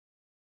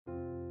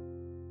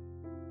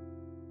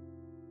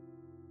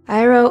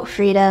wrote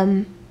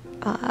freedom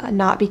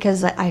not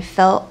because I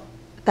felt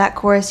that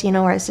chorus, you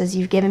know, where it says,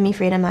 "You've given me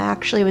freedom." I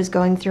actually was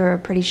going through a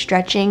pretty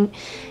stretching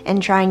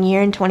and trying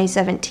year in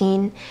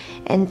 2017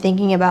 and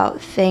thinking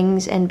about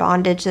things and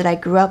bondage that I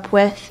grew up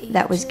with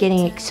that was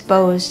getting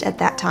exposed at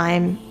that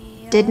time.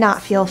 Did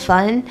not feel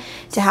fun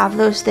to have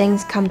those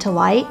things come to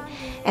light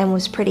and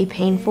was pretty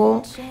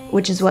painful,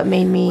 which is what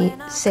made me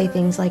say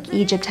things like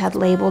Egypt had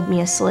labeled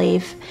me a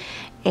slave,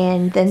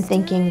 and then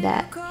thinking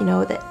that, you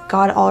know, that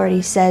God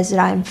already says that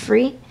I'm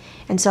free.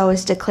 And so I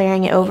was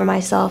declaring it over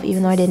myself,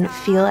 even though I didn't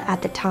feel it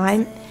at the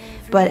time.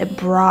 But it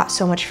brought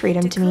so much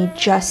freedom to me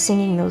just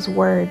singing those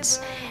words.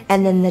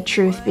 And then the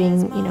truth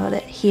being, you know,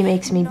 that He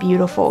makes me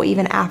beautiful,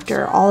 even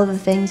after all of the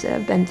things that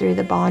I've been through,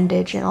 the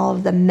bondage and all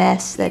of the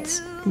mess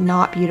that's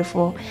not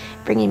beautiful,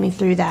 bringing me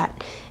through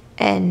that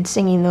and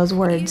singing those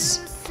words.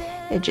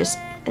 It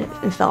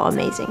felt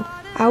amazing.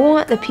 I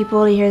want the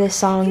people to hear this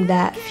song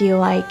that feel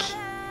like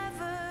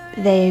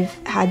they've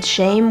had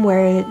shame,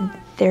 where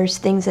there's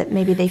things that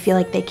maybe they feel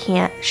like they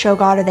can't show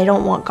God or they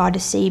don't want God to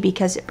see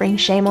because it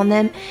brings shame on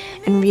them,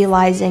 and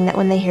realizing that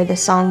when they hear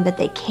this song that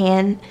they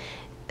can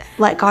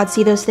let God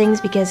see those things,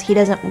 because He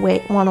doesn't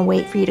want to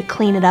wait for you to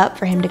clean it up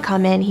for Him to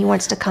come in. He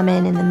wants to come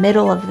in the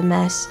middle of the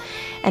mess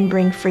and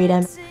bring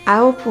freedom. I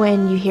hope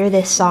when you hear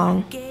this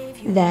song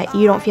that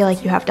you don't feel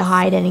like you have to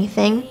hide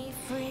anything,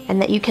 and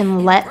that you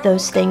can let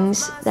those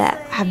things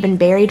that have been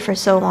buried for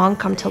so long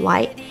come to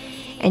light,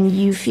 and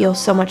you feel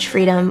so much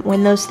freedom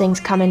when those things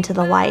come into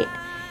the light.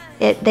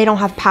 They don't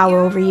have power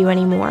over you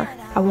anymore.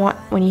 I want,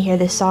 when you hear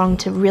this song,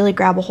 to really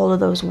grab a hold of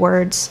those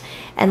words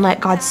and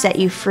let God set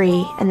you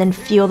free, and then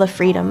feel the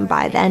freedom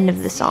by the end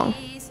of the song.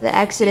 The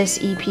Exodus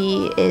EP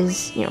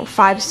is, you know,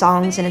 5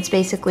 songs, and it's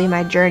basically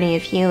my journey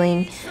of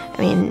healing.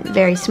 I mean,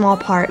 very small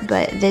part,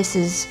 but this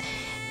is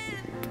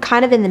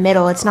kind of in the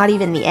middle. It's not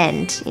even the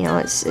end. You know,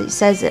 it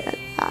says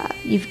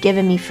you've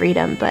given me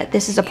freedom, but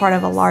this is a part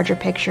of a larger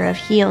picture of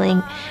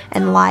healing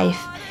and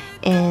life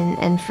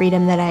and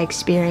freedom that I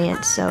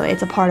experienced. So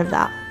it's a part of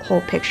that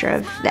whole picture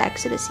of the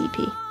Exodus EP.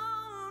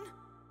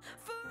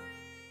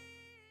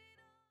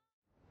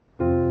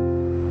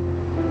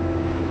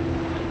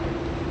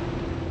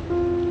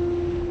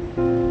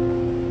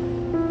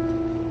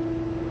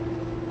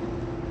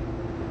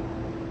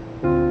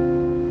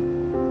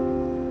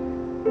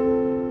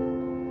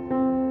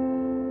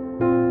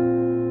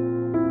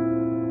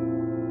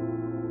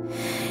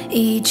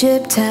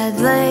 Egypt had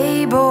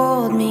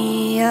labeled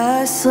me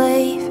a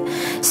slave.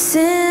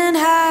 Sin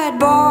had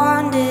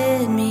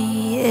bonded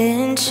me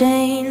in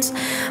chains.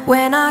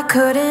 When I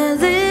couldn't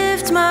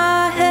lift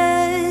my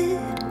head,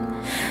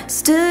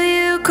 still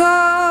you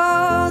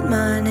called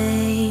my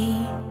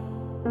name.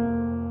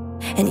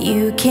 And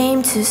you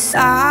came to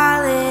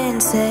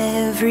silence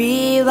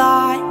every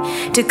lie,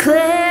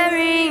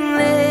 declaring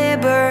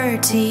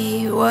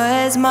liberty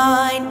was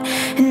mine.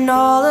 And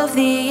all of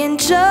the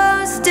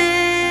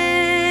injustice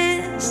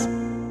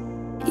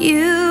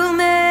you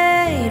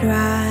made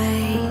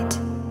right.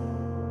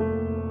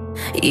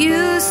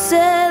 You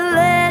said,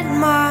 "Let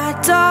my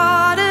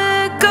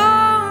daughter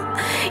go.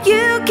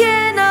 You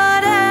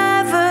cannot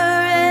have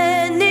her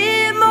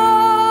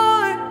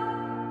anymore."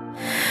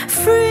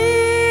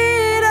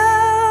 Freedom,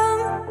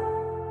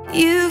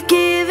 you've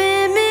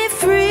given me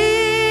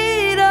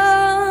freedom,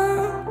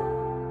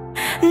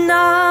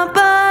 not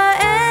by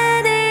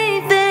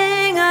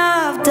anything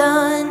I've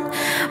done,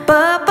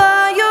 but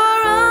by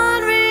your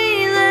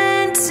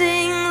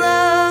unrelenting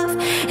love.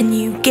 And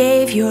you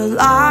gave your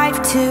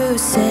life to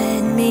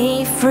set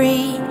me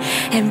free,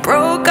 and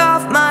broke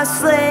off my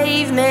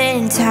slave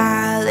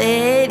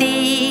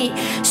mentality.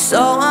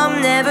 So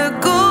I'm never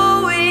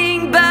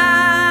going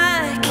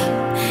back.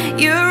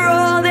 You're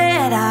all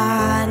that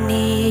I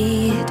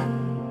need.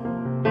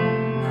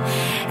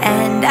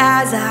 And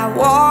as I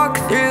walk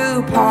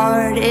through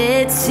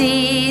parted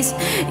seas,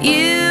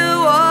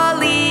 you are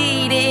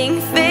leading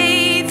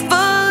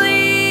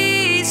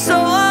faithfully. So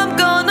I'm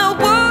gonna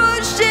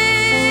worship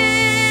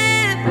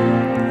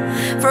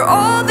for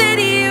all that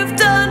you've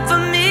done for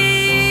me.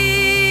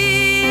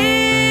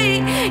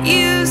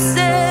 You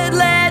said,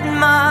 "Let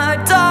my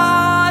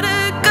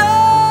daughter go."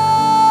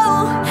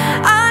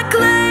 I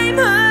claim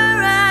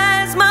her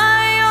as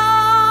my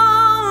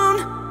own.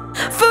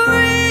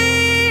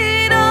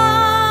 Freedom,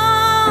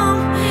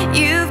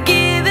 you've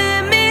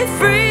given me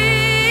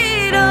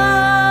freedom,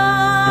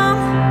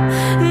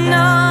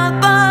 not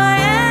by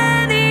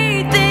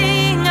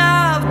anything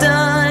I've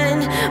done,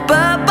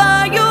 but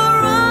by your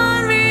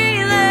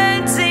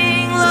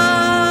unrelenting love.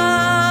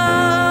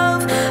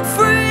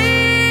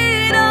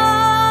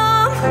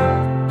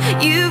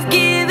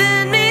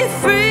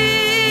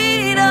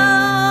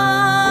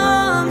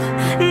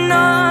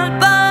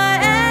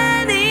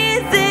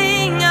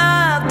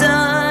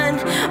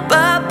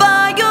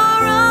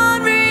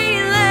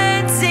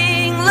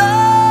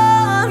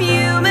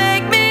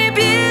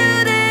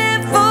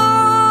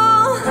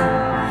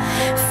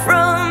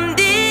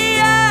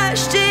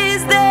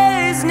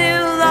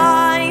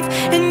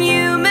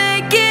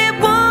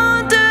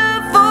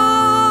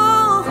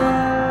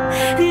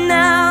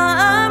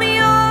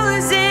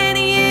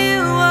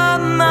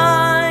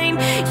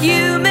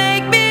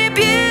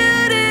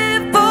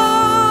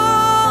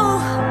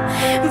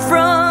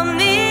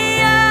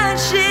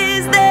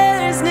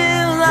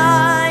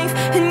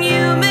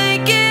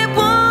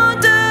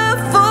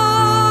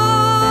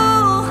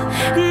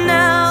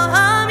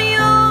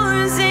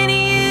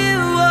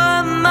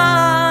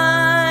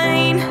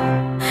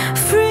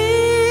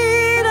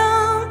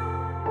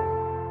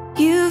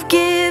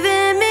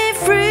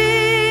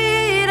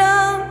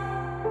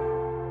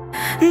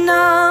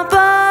 not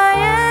by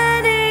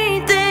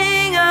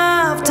anything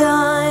I've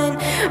done,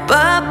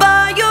 but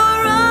by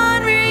your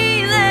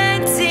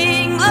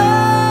unrelenting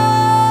love.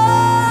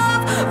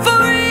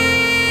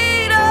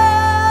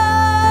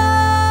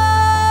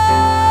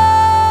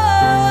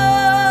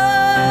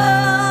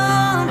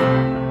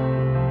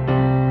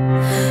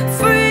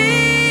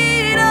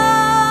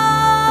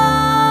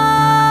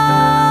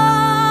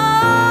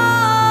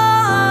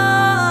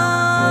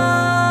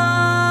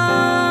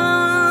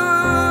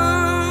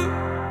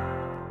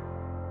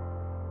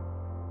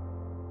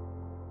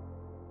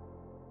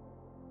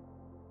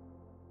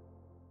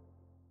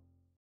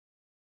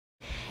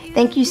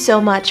 Thank you so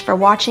much for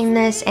watching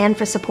this and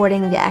for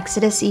supporting the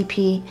Exodus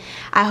EP.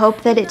 I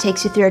hope that it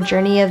takes you through a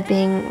journey of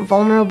being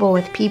vulnerable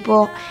with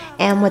people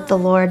and with the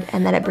Lord,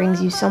 and that it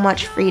brings you so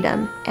much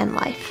freedom and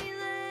life.